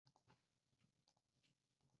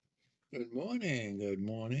Good morning. Good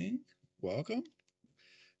morning. Welcome.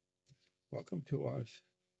 Welcome to our.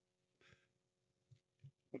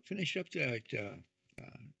 We'll finish up uh,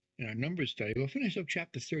 in our numbers study. We'll finish up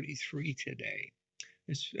chapter 33 today.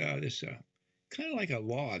 This kind of like a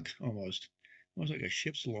log, almost like a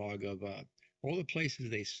ship's log of all the places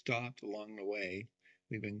they stopped along the way.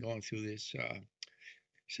 We've been going through this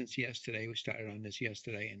since yesterday. We started on this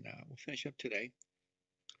yesterday, and we'll finish up today.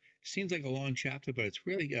 Seems like a long chapter, but it's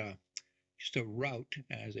really just a route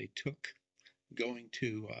as they took going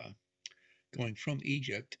to going from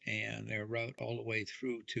Egypt and their route all the way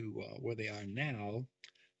through to where they are now,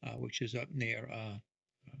 which is up near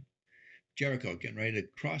Jericho, getting ready to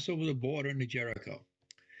cross over the border into Jericho.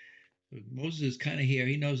 So Moses is kind of here.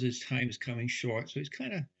 He knows his time is coming short, so he's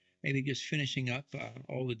kind of maybe just finishing up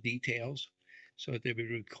all the details so that they'll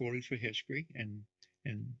be recorded for history, and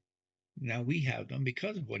now we have them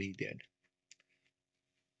because of what he did.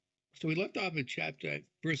 So we left off at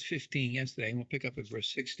verse 15 yesterday, and we'll pick up at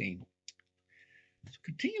verse 16. So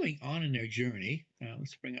continuing on in their journey,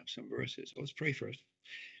 let's bring up some verses. Let's pray first.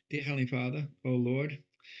 Dear Heavenly Father, oh Lord,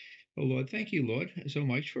 thank you, Lord, so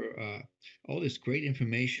much for all this great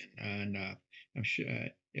information, and I'm sure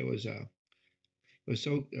it was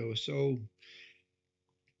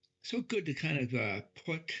so good to kind of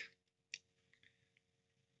put.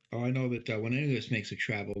 Oh, I know that when any of us makes a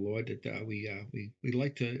travel, Lord, that we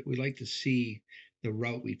like to see the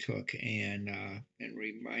route we took and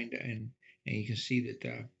remind and you can see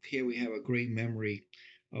that here we have a great memory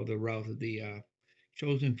of the route of the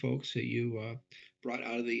chosen folks that you brought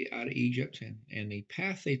out of Egypt and the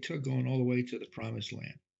path they took going all the way to the promised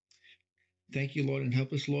land. Thank you, Lord, and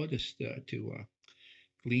help us, Lord, just to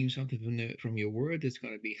glean something from your word that's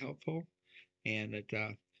going to be helpful. And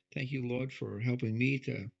that thank you, Lord, for helping me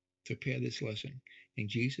to prepare this lesson. In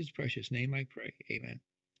Jesus' precious name I pray. Amen.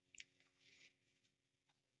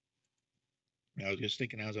 I was just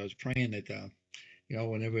thinking as I was praying that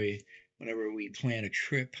whenever we plan a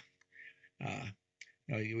trip,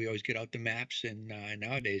 we always get out the maps, and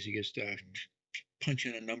nowadays you just punch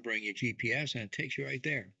in a number in your GPS and it takes you right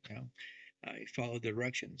there. You follow the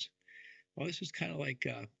directions. Well, this is kind of like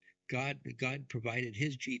God provided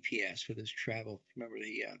his GPS for this travel. Remember,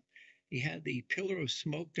 he had the pillar of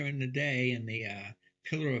smoke during the day and the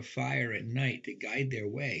pillar of fire at night to guide their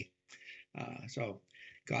way. So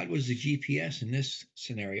God was the GPS in this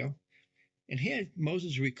scenario. And here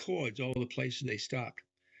Moses records all the places they stopped.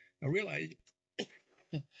 I realize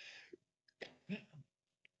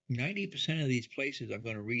 90% of these places I'm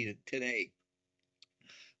going to read today,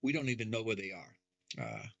 we don't even know where they are.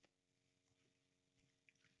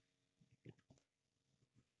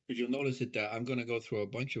 But you'll notice that I'm going to go through a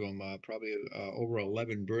bunch of them, probably over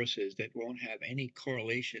 11 verses that won't have any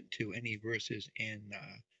correlation to any verses in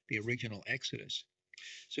the original Exodus.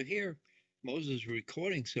 So here, Moses is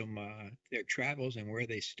recording some their travels and where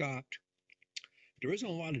they stopped. There isn't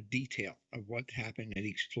a lot of detail of what happened at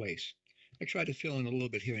each place. I tried to fill in a little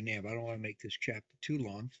bit here and there, but I don't want to make this chapter too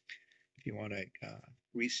long. If you want to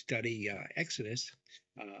restudy Exodus,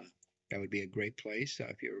 that would be a great place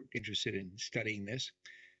if you're interested in studying this.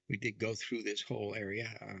 We did go through this whole area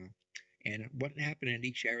and what happened in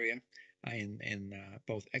each area in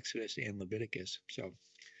both Exodus and Leviticus. So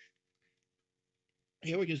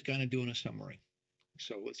here we're just kind of doing a summary.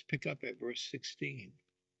 So let's pick up at verse 16.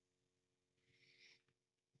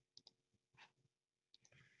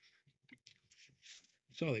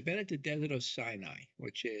 So they've been at the desert of Sinai,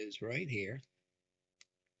 which is right here.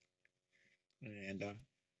 And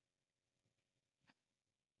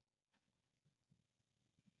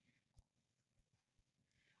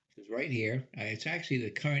it's right here. It's actually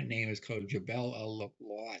the current name is called Jebel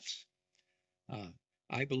al-Lawatz.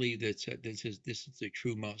 I believe that this is the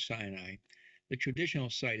true Mount Sinai. The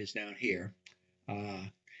traditional site is down here.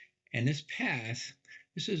 And this path,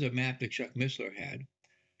 this is a map that Chuck Missler had.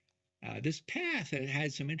 This path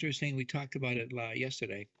had some interesting, we talked about it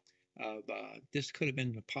yesterday, this could have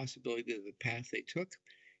been the possibility of the path they took.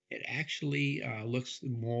 It actually looks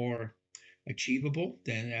more achievable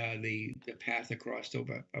than the path that crossed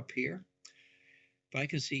over up here. But I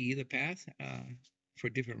can see either path for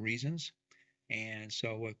different reasons. And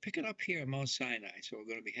so we're picking up here at Mount Sinai, so we're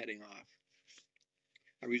going to be heading off.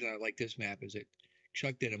 The reason I like this map is that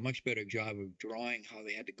Chuck did a much better job of drawing how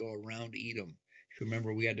they had to go around Edom. If you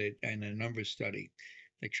remember, we had in a numbers study,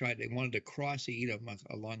 they wanted to cross Edom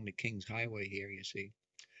along the King's Highway here, you see.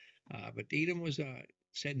 But Edom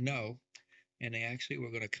said no, and they actually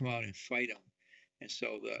were going to come out and fight them. And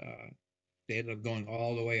so they ended up going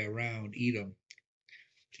all the way around Edom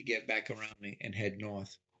to get back around and head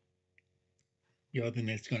north. the other thing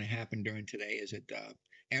that's going to happen during today is that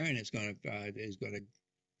Aaron is going to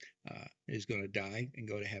die and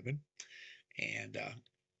go to heaven, and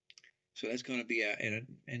so that's going to be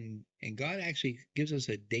and God actually gives us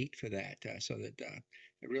a date for that, so that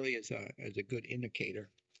it really is a good indicator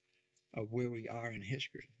of where we are in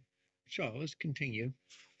history. So let's continue.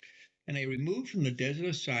 And they removed from the desert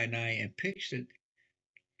of Sinai and pitched at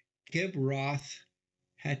Kibroth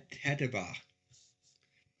Hattaavah.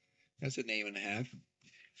 That's a name and a half.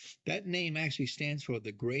 That name actually stands for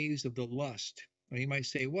the graves of the lust. Well, you might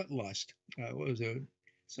say, what lust? What was it?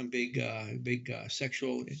 Some big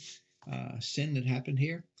sexual sin that happened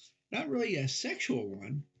here? Not really a sexual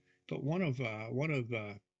one, but one of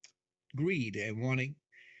greed and wanting,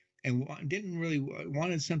 and didn't really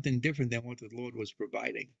wanted something different than what the Lord was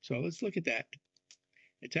providing. So let's look at that.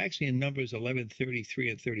 It's actually in Numbers 11:33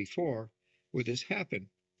 and 34 where this happened.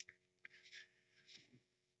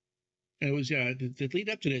 And it was the lead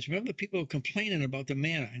up to this. Remember, the people were complaining about the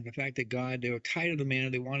manna and the fact that they were tired of the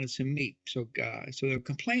manna. They wanted some meat. So they were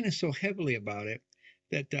complaining so heavily about it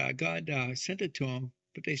that God sent it to them.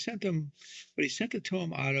 But he sent it to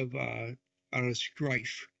them out of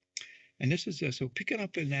strife. And this is so picking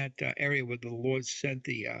up in that area where the Lord sent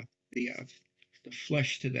the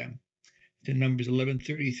flesh to them, to Numbers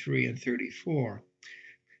 11:33 and 34.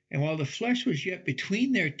 And while the flesh was yet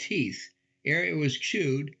between their teeth, ere it was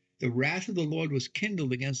chewed, the wrath of the Lord was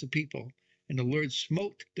kindled against the people, and the Lord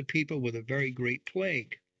smote the people with a very great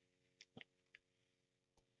plague.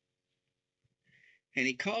 And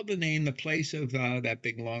he called the place of that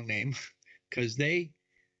big long name, because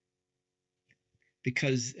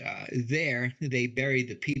there they buried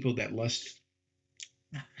the people that lust.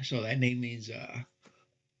 So that name means the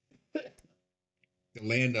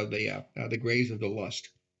land of the graves of the lust.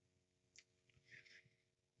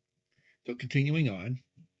 So continuing on.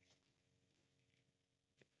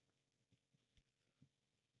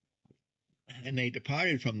 And they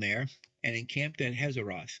departed from there and encamped at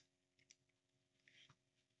Hazeroth.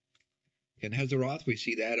 In Hazeroth, we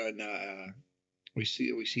see that on we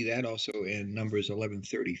see that also in Numbers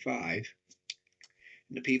 11:35.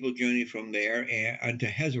 And the people journeyed from there unto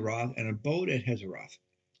Hazeroth and abode at Hazeroth.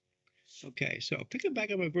 Okay, so pick it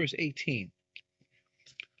back up at verse 18.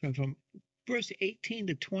 And from verse 18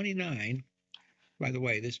 to 29, by the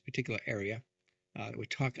way, this particular area that we're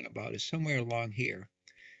talking about is somewhere along here.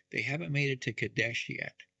 They haven't made it to Kadesh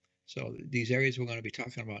yet. So these areas we're going to be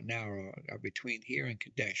talking about now are between here and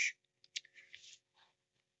Kadesh.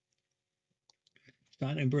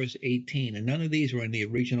 Not in verse 18, and none of these were in the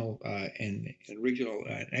original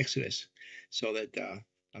Exodus, so that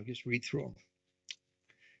I'll just read through them.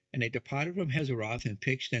 And they departed from Hazeroth and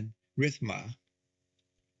pitched in Rithmah.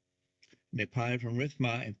 And they departed from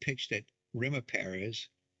Rithmah and pitched at Rimaperez.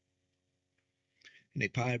 And they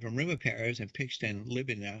departed from Rimaperez and pitched in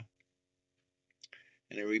Libnah.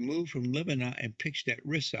 And they removed from Libnah and pitched at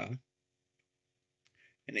Rissah.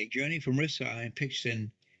 And they journeyed from Rissah and pitched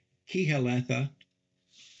in Kehelatha.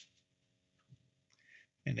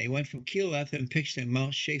 And they went from Kehelatha and pitched in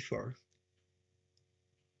Mount Shapher.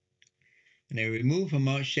 And they removed from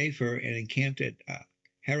Mount Shapher and encamped at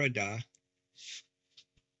Heradah.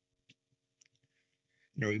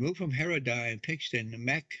 And they removed from Heradah and pitched in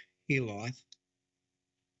Mekheloth.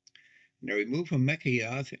 And they removed from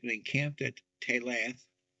Mekheloth and encamped at Tahath.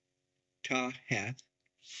 And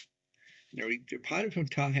they departed from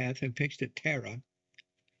Tahath and pitched at Terah.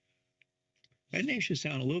 That name should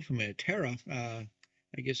sound a little familiar. Terah,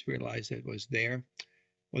 I just realized it was there,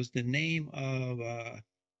 was the name of, I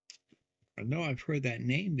know I've heard that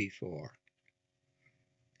name before.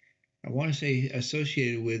 I want to say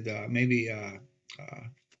associated with maybe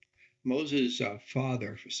Moses'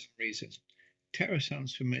 father for some reason. Terah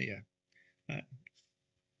sounds familiar. I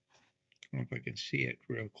don't know if I can see it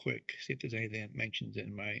real quick, see if there's anything that mentions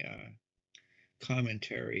in my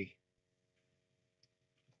commentary.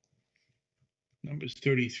 Numbers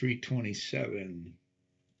 33:27.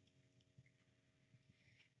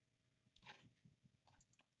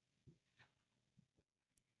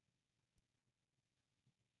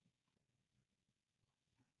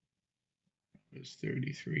 Numbers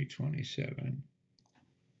 33:27.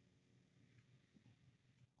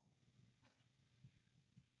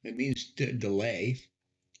 It means delay.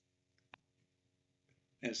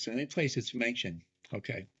 And it's the only place it's mentioned.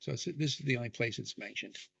 Okay, so this is the only place it's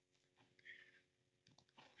mentioned.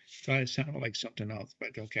 Thought it sounded like something else,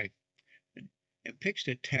 but okay. And pitched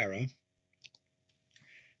at Terah.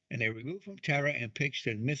 And they removed from Terah and pitched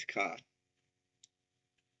in Mithkah.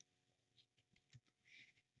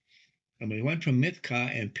 And we went from Mithkah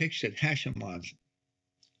and pitched at Hashemon.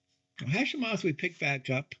 Hashimoth we pick back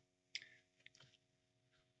up.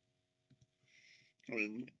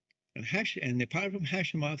 And they departed from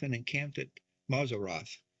Hashimoth and encamped at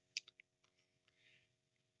Moseroth.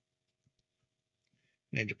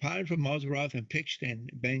 And they departed from Moseroth and pitched in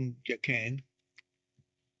Ben Jacan.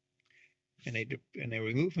 And they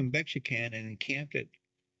removed from Bethshean and encamped at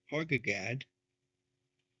Horgagad.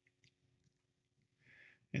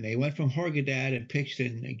 And they went from Horgadad and pitched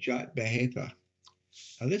in Jot Behatha.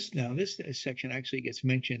 Now this section actually gets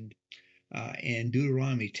mentioned in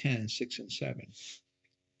Deuteronomy 10, 6 and 7.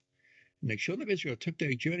 And the children of Israel took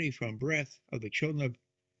their journey from Breath of the children of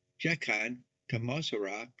Jechan to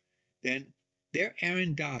Moserah. Then there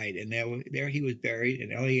Aaron died, and there he was buried,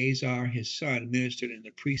 and Eleazar his son ministered in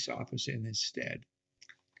the priest's office in his stead.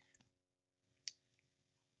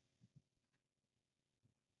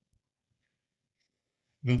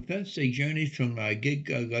 From thence they journeyed from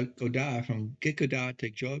Gidgodah, from Gidgodah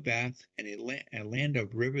to Jobath, and a land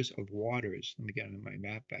of rivers of waters. Let me get my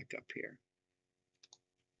map back up here.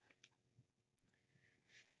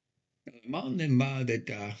 The mountain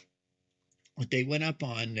that they went up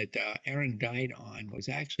on, that Aaron died on, was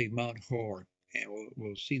actually Mount Hor, and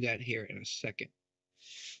we'll see that here in a second,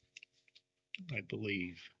 I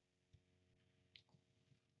believe.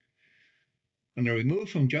 And they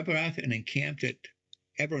removed from Jeberath and encamped at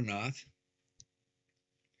Ebronoth.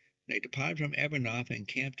 They departed from Ebronoth and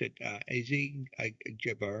camped at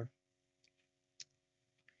Ezeg-Geber.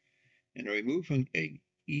 And they removed from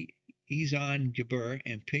Ezon-Geber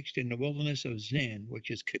and pitched in the wilderness of Zin,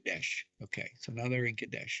 which is Kadesh. Okay, so now they're in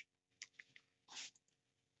Kadesh.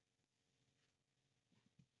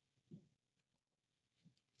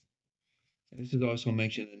 And this is also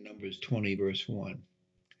mentioned in Numbers 20, verse 1.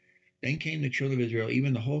 Then came the children of Israel,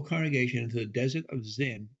 even the whole congregation, into the desert of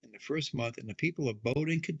Zin in the first month, and the people abode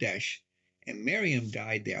in Kadesh, and Miriam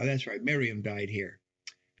died there. Oh, that's right, Miriam died here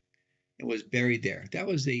and was buried there. That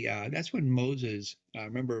was that's when Moses,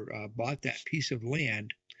 bought that piece of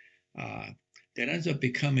land that ends up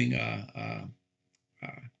becoming I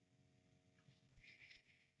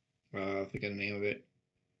forget the name of it,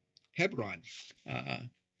 Hebron. Yeah,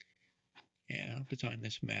 I'll put on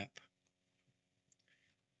this map.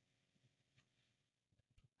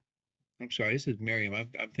 I'm sorry, this is Miriam.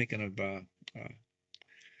 I'm thinking of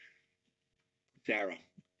Sarah.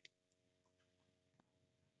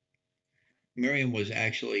 Miriam was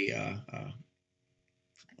actually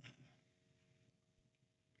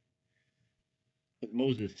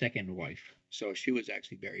Moses' second wife, so she was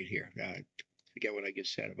actually buried here. Forget what I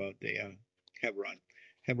just said about the Hebron.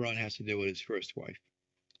 Hebron has to do with his first wife.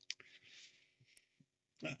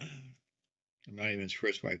 Not even his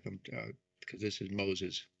first wife, because this is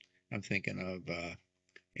Moses. I'm thinking of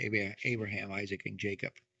Abraham, Isaac, and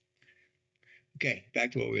Jacob. Okay,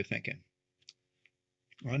 back to what we were thinking.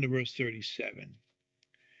 On to verse 37.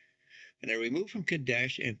 And they removed from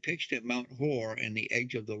Kadesh and pitched at Mount Hor in the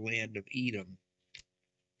edge of the land of Edom.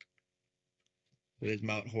 So there's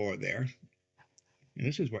Mount Hor there. And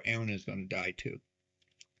this is where Aaron is going to die too.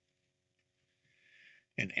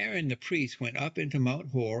 And Aaron the priest went up into Mount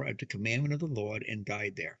Hor at the commandment of the Lord and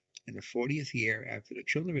died there in the 40th year after the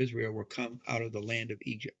children of Israel were come out of the land of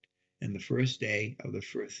Egypt, in the first day of the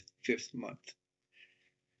fifth month.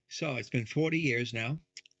 So it's been 40 years now,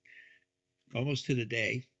 almost to the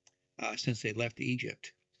day, since they left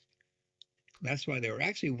Egypt. That's why they were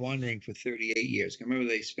actually wandering for 38 years. Remember,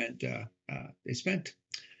 they spent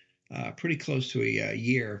pretty close to a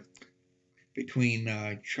year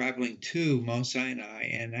between traveling to Mount Sinai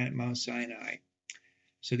and at Mount Sinai.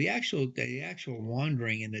 So the actual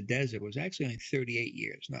wandering in the desert was actually only 38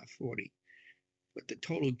 years, not 40. But the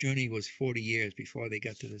total journey was 40 years before they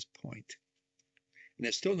got to this point. And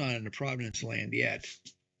they're still not in the Providence land yet.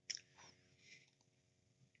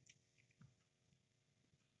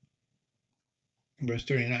 Verse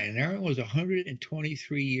 39, and Aaron was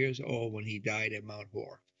 123 years old when he died at Mount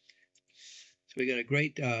Hor. So we got a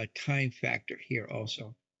great time factor here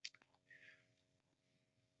also.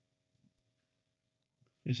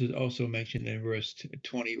 This is also mentioned in verse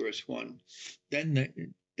 20, verse 1. Then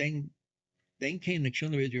came the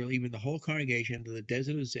children of Israel, even the whole congregation, to the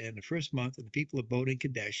desert of Zin the first month, and the people abode in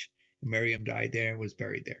Kadesh. And Miriam died there and was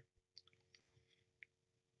buried there.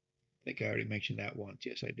 I think I already mentioned that once.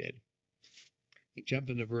 Yes, I did. He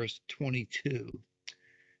jumped into verse 22.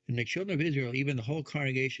 And the children of Israel, even the whole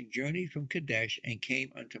congregation, journeyed from Kadesh and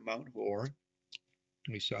came unto Mount Hor.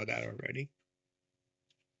 We saw that already.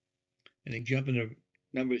 And they jump into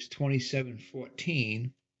Numbers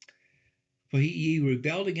 27:14. For ye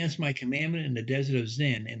rebelled against my commandment in the desert of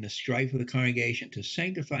Zin, in the strife of the congregation, to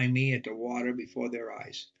sanctify me at the water before their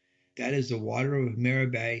eyes. That is the water of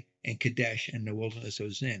Meribah and Kadesh in the wilderness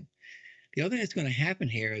of Zin. The other thing that's going to happen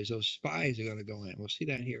here is those spies are going to go in. We'll see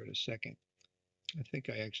that here in a second. I think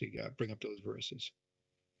I actually bring up those verses.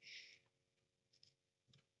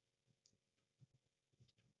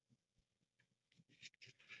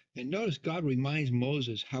 And notice God reminds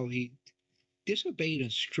Moses how he disobeyed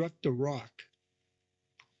and struck the rock.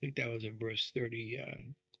 I think that was in verse 30.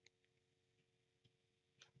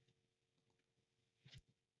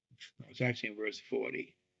 It's actually in verse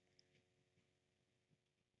 40.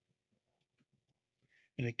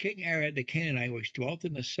 And the king Arad the Canaanite, which dwelt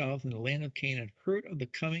in the south in the land of Canaan, heard of the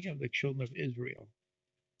coming of the children of Israel.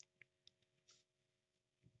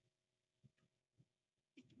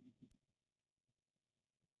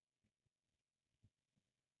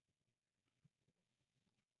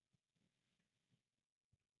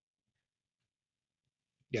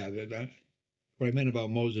 Yeah, what I meant about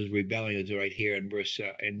Moses' rebellion is right here in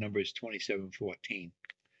in Numbers 27:14.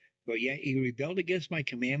 But yet he rebelled against my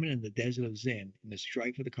commandment in the desert of Zin, in the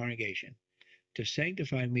strife of the congregation, to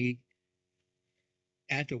sanctify me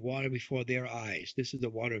at the water before their eyes. This is the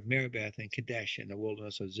water of Meribah and Kadesh in the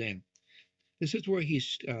wilderness of Zin. This is where he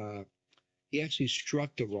actually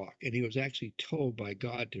struck the rock, and he was actually told by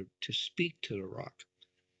God to speak to the rock.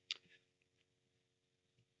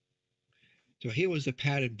 So here was the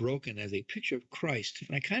pattern broken as a picture of Christ.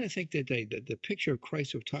 And I kind of think that the picture of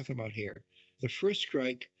Christ we're talking about here, the first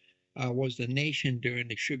strike was the nation during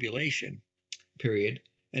the tribulation period.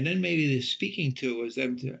 And then maybe the speaking to was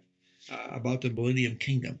them about the millennium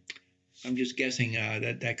kingdom. I'm just guessing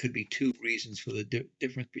that could be two reasons for the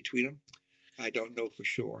difference between them. I don't know for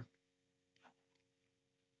sure.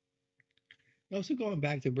 Also going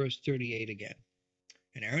back to verse 38 again.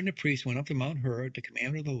 And Aaron the priest went up to Mount Hor at the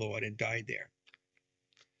commandment of the Lord and died there.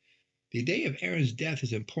 The day of Aaron's death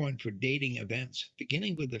is important for dating events,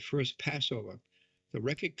 beginning with the first Passover. The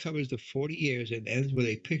record covers the 40 years and ends with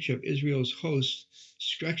a picture of Israel's hosts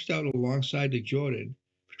stretched out alongside the Jordan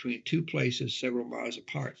between two places several miles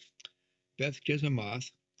apart, Beth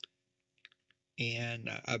Jezimoth and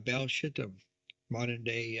Abel Shittim, modern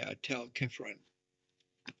day Tel Kephron.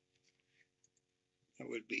 That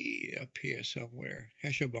would be up here somewhere,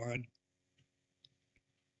 Heshbon.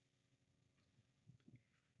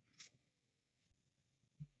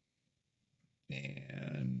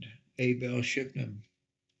 And Abel Shittim.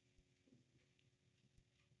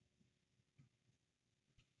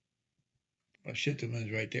 Well, Shittim is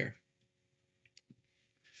right there.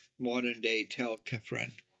 Modern day Tel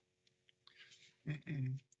Kephron.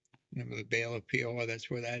 Remember the Baal of Peor? That's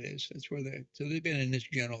where that is. That's where so they've been in this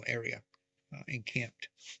general area, encamped.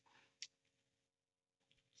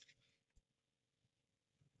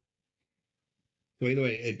 So either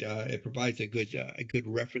way, it provides a good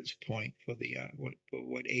reference point for the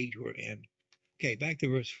what age we're in. Okay, back to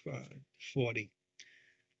verse 40.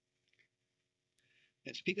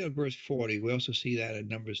 And speaking of verse 40, we also see that in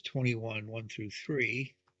Numbers 21, 1 through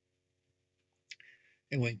 3.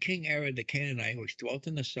 And when King Arad the Canaanite, which dwelt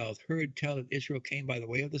in the south, heard tell that Israel came by the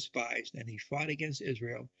way of the spies, then he fought against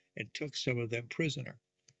Israel and took some of them prisoner.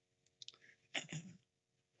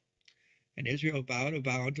 And Israel vowed a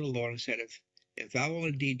vow unto the Lord and said, if thou wilt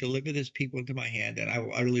indeed deliver this people into my hand, then I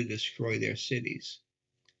will utterly destroy their cities.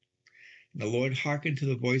 And the Lord hearkened to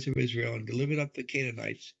the voice of Israel and delivered up the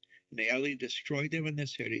Canaanites, and they utterly destroyed them in their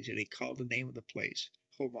cities, and he called the name of the place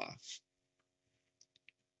Homah.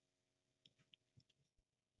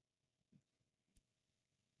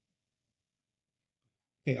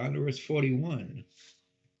 Okay, on to verse 41.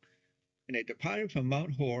 And they departed from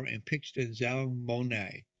Mount Hor and pitched in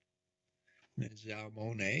Zalmonah.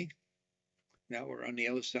 Zalmonah. Now we're on the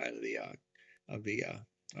other side of the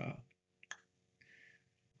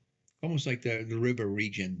almost like the river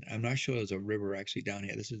region. I'm not sure there's a river actually down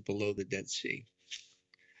here. This is below the Dead Sea.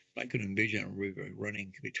 I could envision a river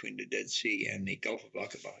running between the Dead Sea and the Gulf of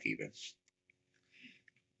Aqaba even.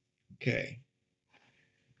 Okay.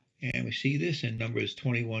 And we see this in Numbers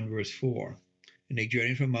 21, verse 4. And they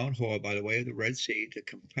journeyed from Mount Hor by the way of the Red Sea to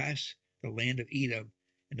compass the land of Edom,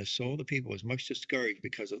 and the soul of the people was much discouraged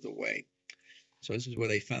because of the way. So this is where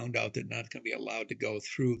they found out they're not going to be allowed to go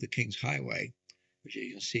through the King's Highway, which you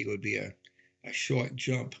can see would be a short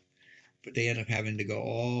jump, but they end up having to go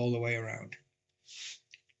all the way around.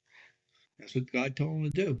 That's what God told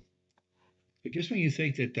them to do. But just when you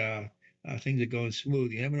think that things are going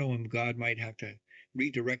smooth, you never know when God might have to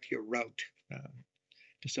redirect your route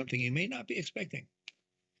to something you may not be expecting.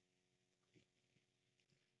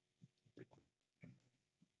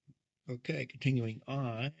 Okay, continuing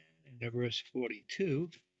on into verse 42.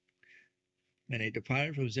 And they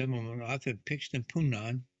departed from Zebulun and pitched in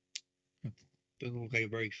Punon, doesn't look like a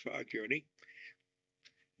very far journey.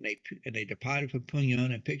 And they departed from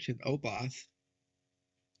Punyon and pitched in Oboth.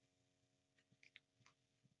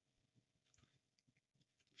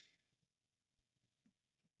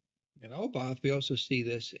 In Oboth, we also see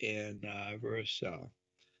this in verse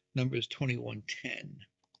Numbers 21:10.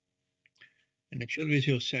 And the children of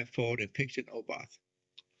Israel set forward and pitched in Oboth.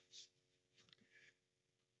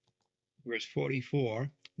 Verse 44,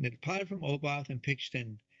 and they departed from Oboth and pitched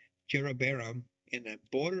in Jeroboam in the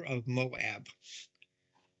border of Moab.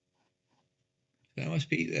 That must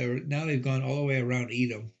be there. Now they've gone all the way around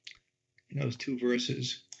Edom in those two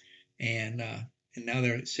verses, and now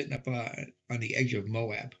they're sitting up on the edge of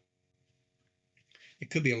Moab. It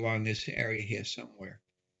could be along this area here somewhere.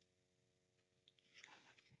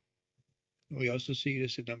 We also see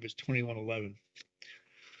this in Numbers 21:11.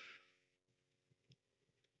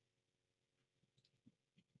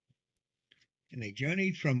 And they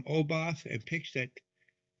journeyed from Oboth and pitched at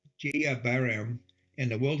Jeabarim in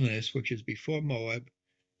the wilderness, which is before Moab,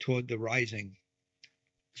 toward the rising.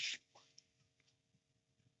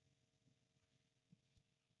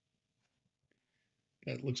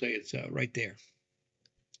 That looks like it's right there.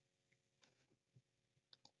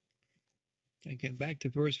 Again, back to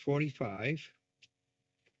verse 45.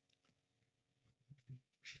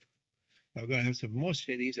 We're going to have some more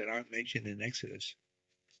cities that aren't mentioned in Exodus.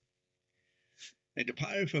 They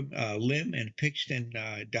departed from Lim and pitched in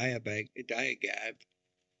Diagab.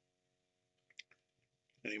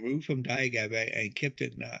 And they moved from Diagab and kept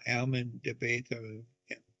in Almon Debeth.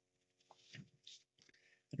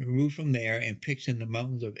 And moved from there and pitched in the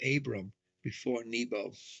mountains of Abram before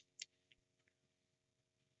Nebo.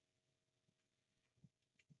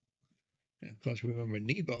 And of course, remember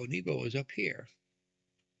Nebo. Nebo was up here.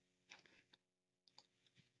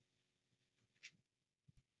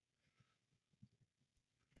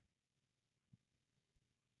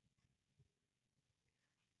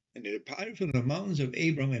 And they departed from the mountains of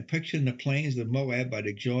Abram and pitched in the plains of Moab by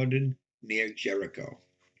the Jordan near Jericho.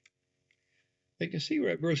 You can see we're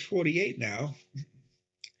at verse 48 now.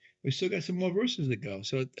 We still got some more verses to go.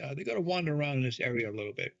 So they're going to wander around in this area a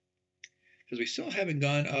little bit, because we still haven't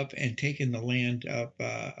gone up and taken the land of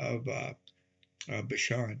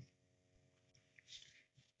Bashan.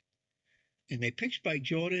 And they pitched by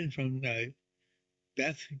Jordan from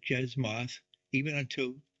Beth Jesmoth even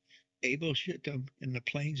unto Abel Shittim in the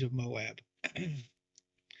plains of Moab.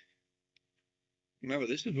 Remember,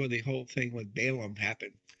 this is where the whole thing with Balaam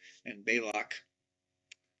happened, and Balak.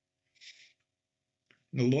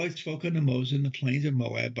 And the Lord spoke unto Moses in the plains of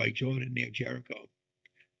Moab by Jordan near Jericho,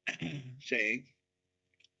 saying,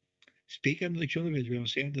 Speak unto the children of Israel, and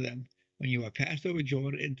say unto them, when you are passed over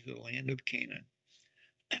Jordan into the land of Canaan.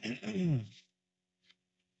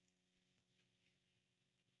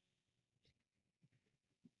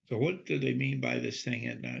 So what do they mean by this thing?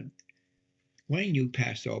 And when you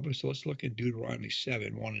passed over, so let's look at Deuteronomy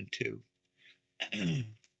 7:1 and 2.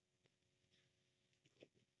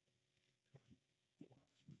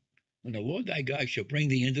 When the Lord thy God shall bring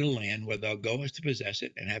thee into the land where thou goest to possess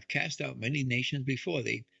it, and have cast out many nations before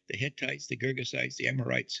thee, the Hittites, the Girgashites, the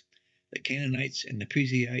Amorites, the Canaanites, and the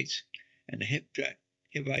Perizzites, and the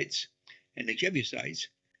Hivites, and the Jebusites,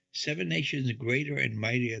 7 nations greater and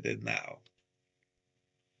mightier than thou.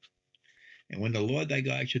 And when the Lord thy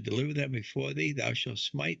God shall deliver them before thee, thou shalt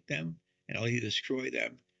smite them, and utterly destroy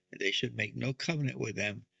them, and they should make no covenant with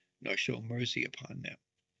them, nor show mercy upon them.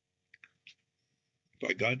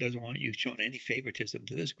 But God doesn't want you showing any favoritism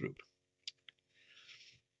to this group.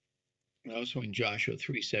 And also in Joshua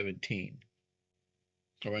 3:17.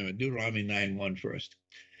 Or wait a minute, Deuteronomy 9:1 first.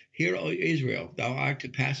 Hear, O Israel, thou art to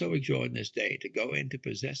pass over Jordan this day, to go in to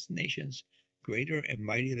possess the nations greater and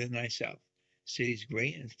mightier than thyself, cities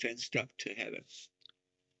great and fenced up to heaven.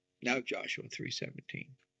 Now Joshua 3:17.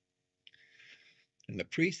 And the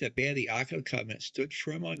priests that bear the ark of the covenant stood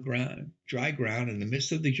firm on dry ground in the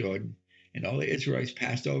midst of the Jordan, and all the Israelites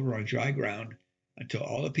passed over on dry ground until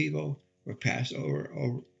all the people were passed over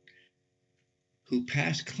who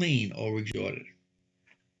passed clean over Jordan.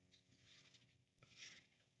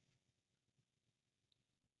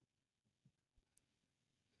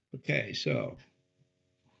 Okay, so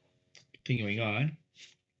continuing on,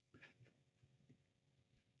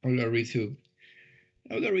 we're going to read through.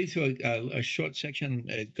 I'm going to read through a short section.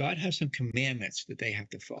 God has some commandments that they have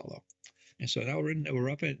to follow. And so now we're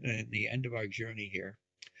up at the end of our journey here.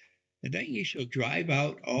 And then ye shall drive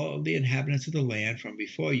out all the inhabitants of the land from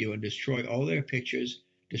before you, and destroy all their pictures,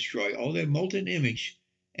 destroy all their molten image,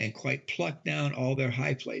 and quite pluck down all their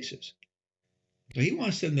high places. So he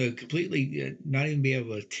wants them to completely not even be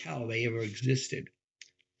able to tell they ever existed.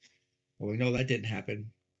 Well, we know that didn't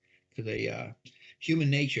happen because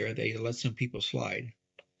human nature, they let some people slide.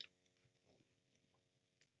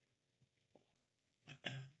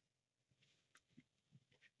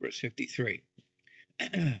 Verse 53.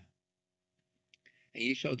 And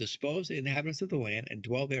ye shall dispose the inhabitants of the land and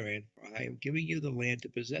dwell therein, for I am giving you the land to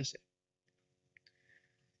possess it.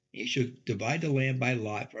 You shall divide the land by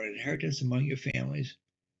lot for an inheritance among your families,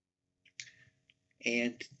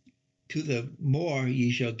 and to the more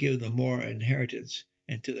ye shall give the more inheritance,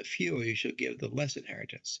 and to the fewer you shall give the less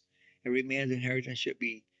inheritance. Every man's inheritance shall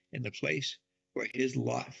be in the place where his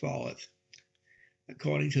lot falleth.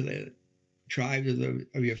 According to the tribes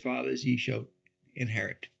of your fathers ye shall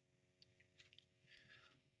inherit.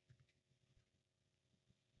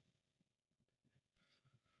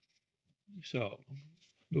 So,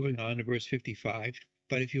 moving on to verse 55.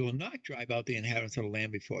 But if you will not drive out the inhabitants of the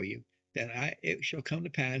land before you, then it shall come to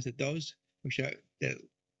pass that those that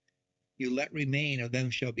you let remain of them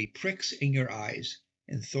shall be pricks in your eyes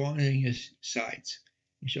and thorns in your sides,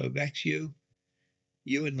 and shall vex you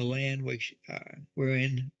in the land which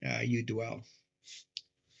wherein you dwell.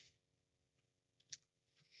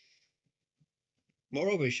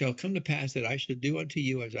 Moreover, it shall come to pass that I shall do unto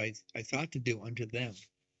you as I thought to do unto them.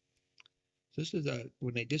 So this is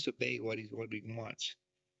when they disobey what he wants.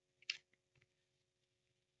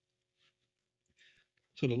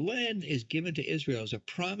 So the land is given to Israel as a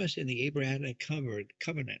promise in the Abrahamic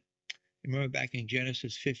covenant. Remember back in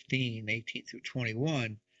Genesis 15, 18 through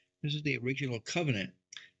 21, this is the original covenant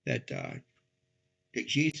that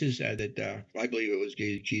Jesus, I believe it was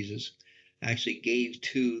Jesus, actually gave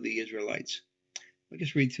to the Israelites. I'll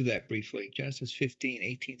just read through that briefly. Genesis 15,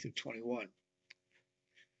 18 through 21.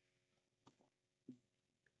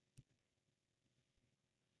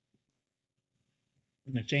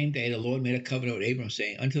 On the same day, the Lord made a covenant with Abram,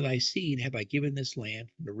 saying, Unto thy seed have I given this land,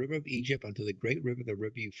 from the river of Egypt unto the great river, the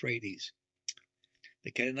river Euphrates.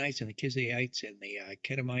 The Canaanites and the Kizzites and the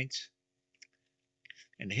Kedemites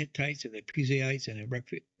and the Hittites and the Perizzites and the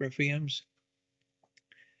Rephaims,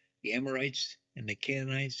 the Amorites and the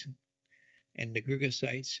Canaanites and the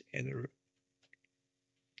Girgasites and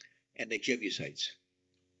the Jebusites.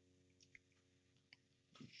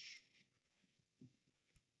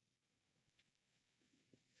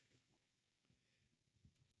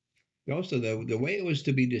 Also, the way it was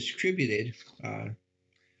to be distributed, so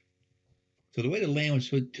the way the land was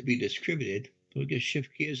to be distributed, we'll just shift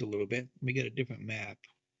gears a little bit. Let me get a different map.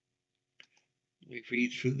 We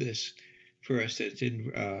read through this first. It's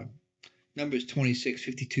in Numbers 26,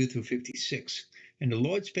 52 through 56. And the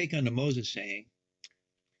Lord spake unto Moses, saying,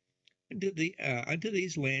 Unto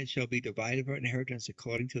these lands shall be divided for inheritance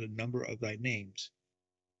according to the number of thy names.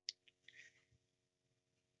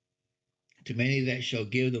 To many that shall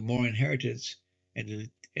give the more inheritance, and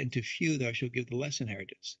to few thou shalt give the less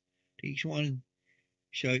inheritance. To each one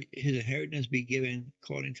shall his inheritance be given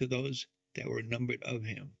according to those that were numbered of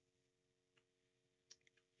him.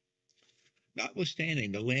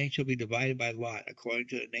 Notwithstanding, the land shall be divided by lot, according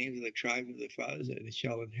to the names of the tribes of the fathers, and it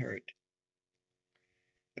shall inherit.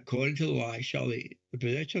 According to the law shall the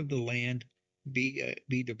possession of the land be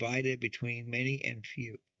divided between many and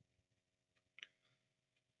few.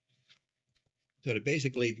 So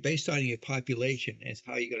basically, based on your population, is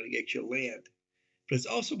how you're going to get your land. But it's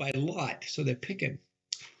also by lot, so they're picking.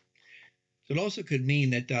 So it also could mean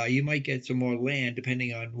that you might get some more land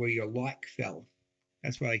depending on where your lot fell.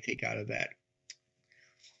 That's what I take out of that.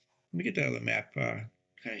 Let me get the other map, kind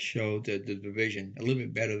of show the division a little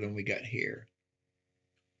bit better than we got here.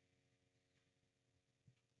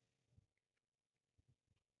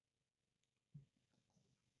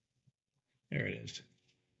 There it is.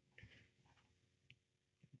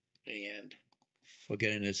 And we'll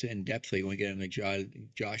get into this in depthly when we get into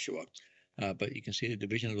Joshua. But you can see the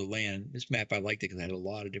division of the land. This map, I liked it because it had a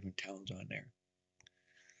lot of different towns on there.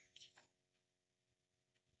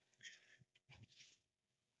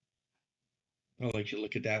 I'll let you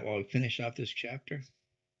look at that while we finish off this chapter.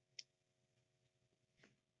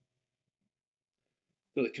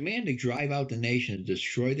 So the command to drive out the nations,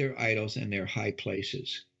 destroy their idols and their high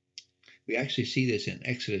places. We actually see this in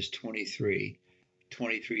Exodus 23,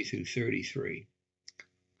 23 through 33.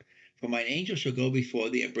 For mine angel shall go before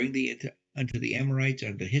thee and bring thee unto the Amorites,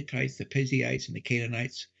 and the Hittites, the Perizzites, and the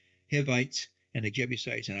Canaanites, Hivites, and the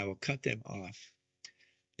Jebusites, and I will cut them off.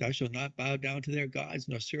 Thou shalt not bow down to their gods,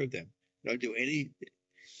 nor serve them, nor do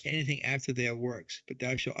anything after their works, but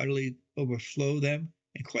thou shalt utterly overflow them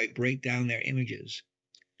and quite break down their images.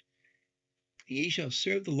 And ye shall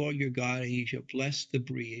serve the Lord your God, and ye shall bless the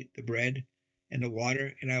bread and the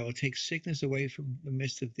water, and I will take sickness away from the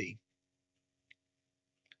midst of thee.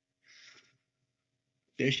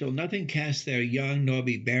 There shall nothing cast their young, nor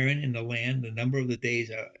be barren in the land. The number of the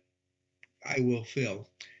days I will fill.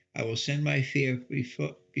 I will send my fear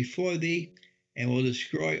before thee, and will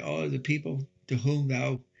destroy all of the people to whom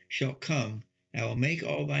thou shalt come. And I will make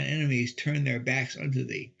all thine enemies turn their backs unto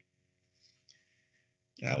thee.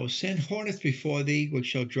 And I will send hornets before thee, which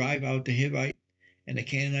shall drive out the Hivite and the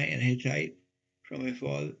Canaanite and the Hittite from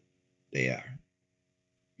before thee.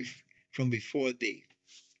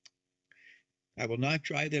 I will not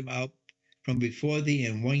drive them out from before thee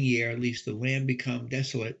in 1 year, lest the land become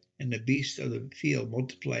desolate and the beasts of the field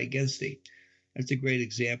multiply against thee. That's a great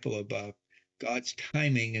example of God's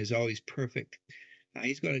timing is always perfect.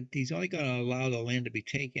 He's only going to allow the land to be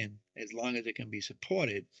taken as long as it can be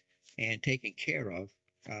supported and taken care of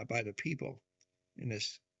by the people in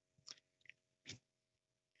this.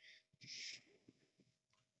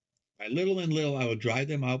 By little and little I will drive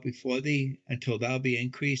them out before thee until thou be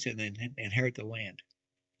increased and then inherit the land.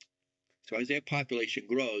 So as their population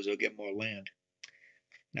grows, they'll get more land.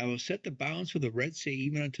 And I will set the bounds for the Red Sea,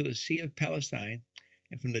 even unto the Sea of Palestine,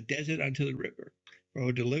 and from the desert unto the river. For I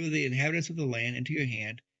will deliver the inhabitants of the land into your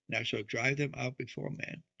hand, and I shall drive them out before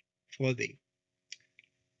thee.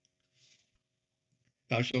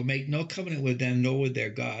 Thou shalt make no covenant with them, nor with their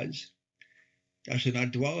gods. Thou shalt not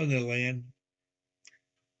dwell in their land,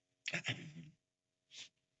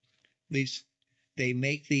 lest they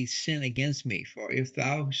make thee sin against me. For if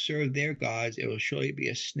thou serve their gods, it will surely be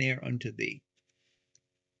a snare unto thee.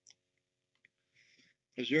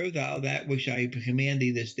 Observe thou that which I command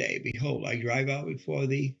thee this day. Behold, I drive out before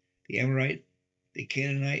thee the Amorite, the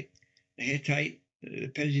Canaanite, the Hittite, the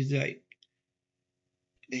Perizzite,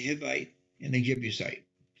 the Hivite, and the Jebusite.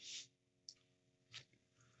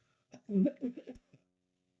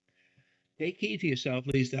 Take heed to yourself,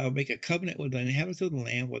 lest thou make a covenant with the inhabitants of the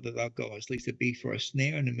land, whither thou goest, lest it be for a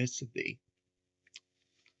snare in the midst of thee.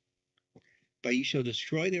 But ye shall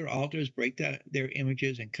destroy their altars, break their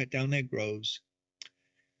images, and cut down their groves.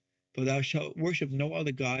 For thou shalt worship no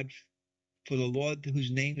other God, for the Lord whose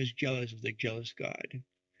name is jealous is a jealous God.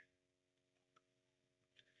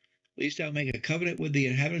 Lest thou make a covenant with the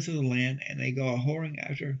inhabitants of the land, and they go a whoring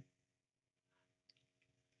after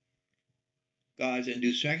gods, and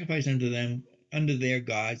do sacrifice unto them, unto their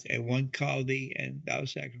gods, and one call thee, and thou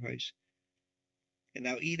sacrifice. And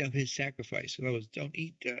thou eat of his sacrifice. In other words, don't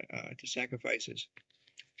eat to sacrifices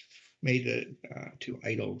made to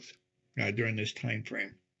idols during this time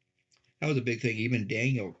frame. That was a big thing. Even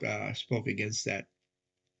Daniel spoke against that.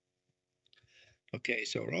 Okay,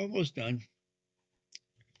 so we're almost done.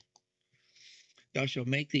 Thou shalt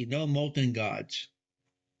make thee no molten gods.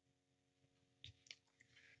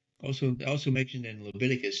 Also mentioned in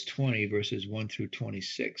Leviticus 20, verses 1 through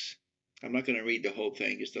 26. I'm not going to read the whole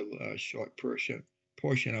thing, just a short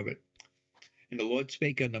portion of it. And the Lord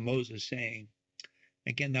spake unto Moses, saying,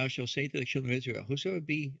 Again thou shalt say to the children of Israel, Whosoever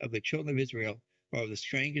be of the children of Israel, or of the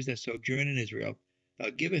strangers that sojourn in Israel, thou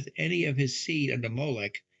giveth any of his seed unto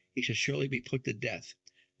Molech, he shall surely be put to death.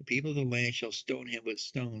 The people of the land shall stone him with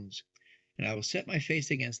stones. And I will set my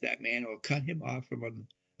face against that man, and will cut him off from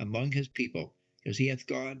among his people, because he hath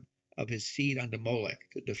gone of his seed unto Molech,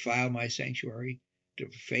 to defile my sanctuary, to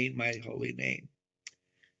profane my holy name.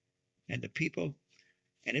 And if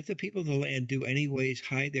the people of the land do any ways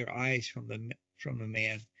hide their eyes from the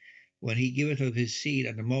man, when he giveth of his seed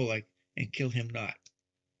unto Molech, and kill him not,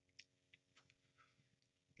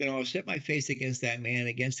 then I will set my face against that man,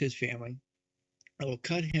 against his family. I will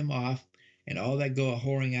cut him off, and all that go a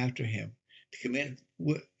whoring after him, to commit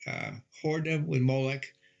whoredom with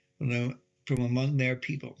Molech from among their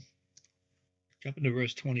people. Jumping to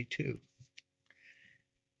verse 22.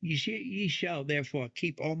 Ye shall therefore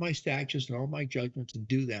keep all my statutes and all my judgments, and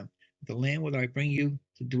do them. The land whither I bring you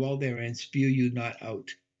to dwell therein, spew you not out.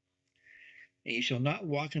 And ye shall not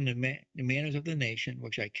walk in the manners of the nation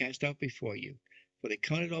which I cast out before you. For they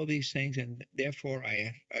counted all these things, and therefore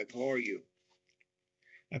I abhor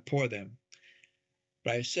them.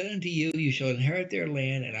 But I have said unto you, you shall inherit their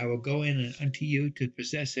land, and I will go in unto you to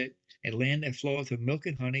possess it, a land that floweth with milk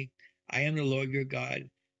and honey. I am the Lord your God,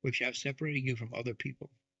 which have separated you from other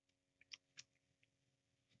people.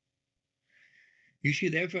 You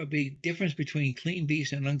should therefore be difference between clean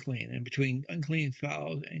beasts and unclean, and between unclean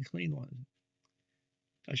fowls and clean ones.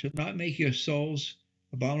 I shall not make your souls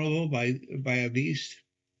abominable by a beast,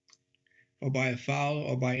 or by a fowl,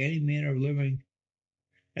 or by any manner of living,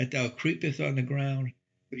 that thou creepeth on the ground,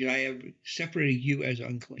 which I have separated you as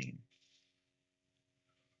unclean.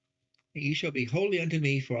 And ye shall be holy unto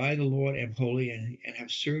me, for I the Lord am holy, and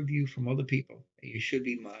have served you from other people, and you should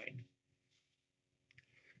be mine.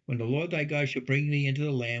 When the Lord thy God shall bring thee into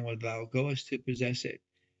the land where thou goest to possess it,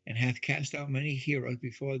 and hath cast out many heroes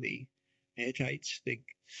before thee, the Hittites, the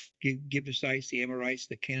Gibeonites, the Amorites,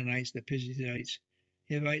 the Canaanites, the Perizzites,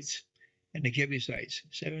 Hivites, and the Jebusites,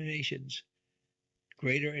 7 nations,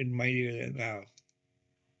 greater and mightier than thou.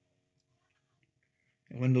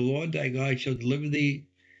 And when the Lord thy God shall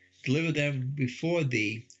deliver them before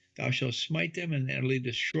thee, thou shalt smite them and utterly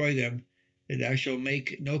destroy them, that thou shalt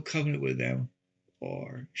make no covenant with them,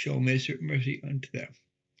 or show mercy unto them.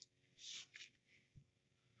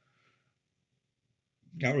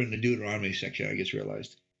 Now we're in the Deuteronomy section, I just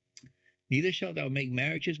realized. Neither shalt thou make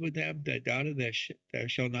marriages with them, thy daughter thou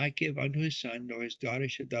shalt not give unto his son, nor his daughter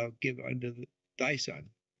shalt thou give unto thy son.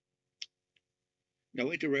 No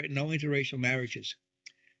interracial marriages.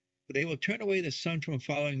 For they will turn away the son from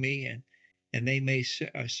following me, and they may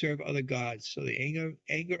serve other gods. So the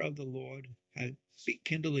anger of the Lord hath be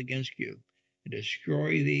kindled against you, and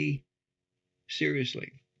destroy thee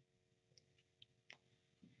seriously.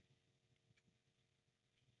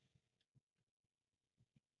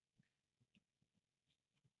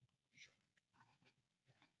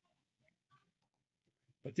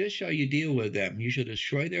 But this shall you deal with them. You shall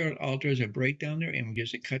destroy their altars and break down their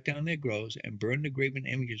images and cut down their groves and burn the graven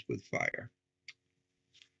images with fire.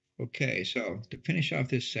 Okay, so to finish off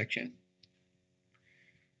this section,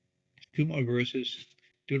 2 more verses,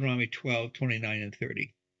 Deuteronomy 12, 29 and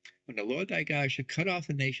 30. When the Lord thy God shall cut off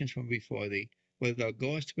the nations from before thee, whether thou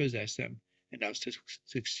goest to possess them, and thou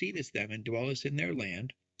succeedest them and dwellest in their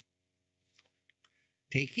land,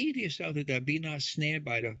 take heed to yourself that thou be not snared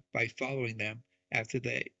by following them after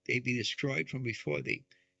they be destroyed from before thee,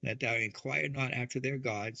 and that thou inquire not after their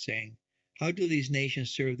gods, saying, how do these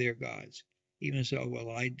nations serve their gods? Even so will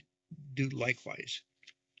I do likewise.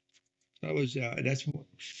 That was that's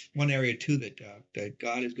one area too that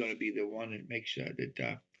God is going to be the one that makes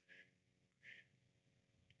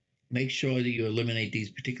sure that you eliminate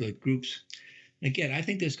these particular groups. And again, I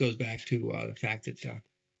think this goes back to the fact that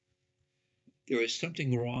there is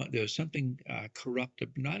something wrong. There is something corrupt,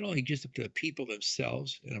 not only just of the people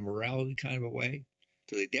themselves in a morality kind of a way,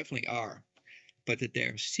 so they definitely are, but that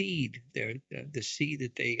their seed, the seed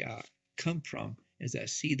that they come from, is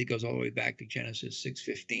that seed that goes all the way back to Genesis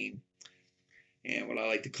 6:15. And what I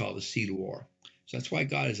like to call the seed war. So that's why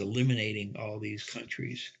God is eliminating all these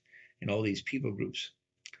countries and all these people groups,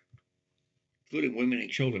 including women and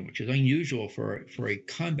children, which is unusual for a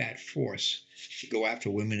combat force to go after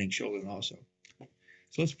women and children also.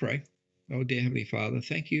 So let's pray. Oh, dear Heavenly Father,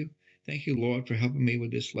 thank you. Thank you, Lord, for helping me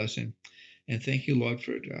with this lesson. And thank you, Lord,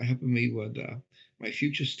 for helping me with my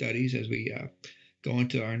future studies as we go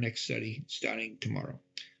into our next study starting tomorrow.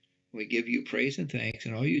 We give you praise and thanks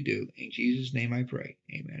in all you do. In Jesus' name I pray.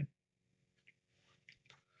 Amen.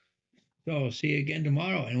 So see you again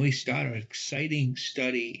tomorrow. And we start an exciting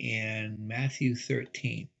study in Matthew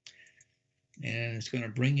 13. And it's going to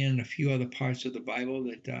bring in a few other parts of the Bible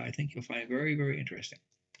that I think you'll find very, very interesting.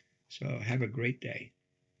 So have a great day.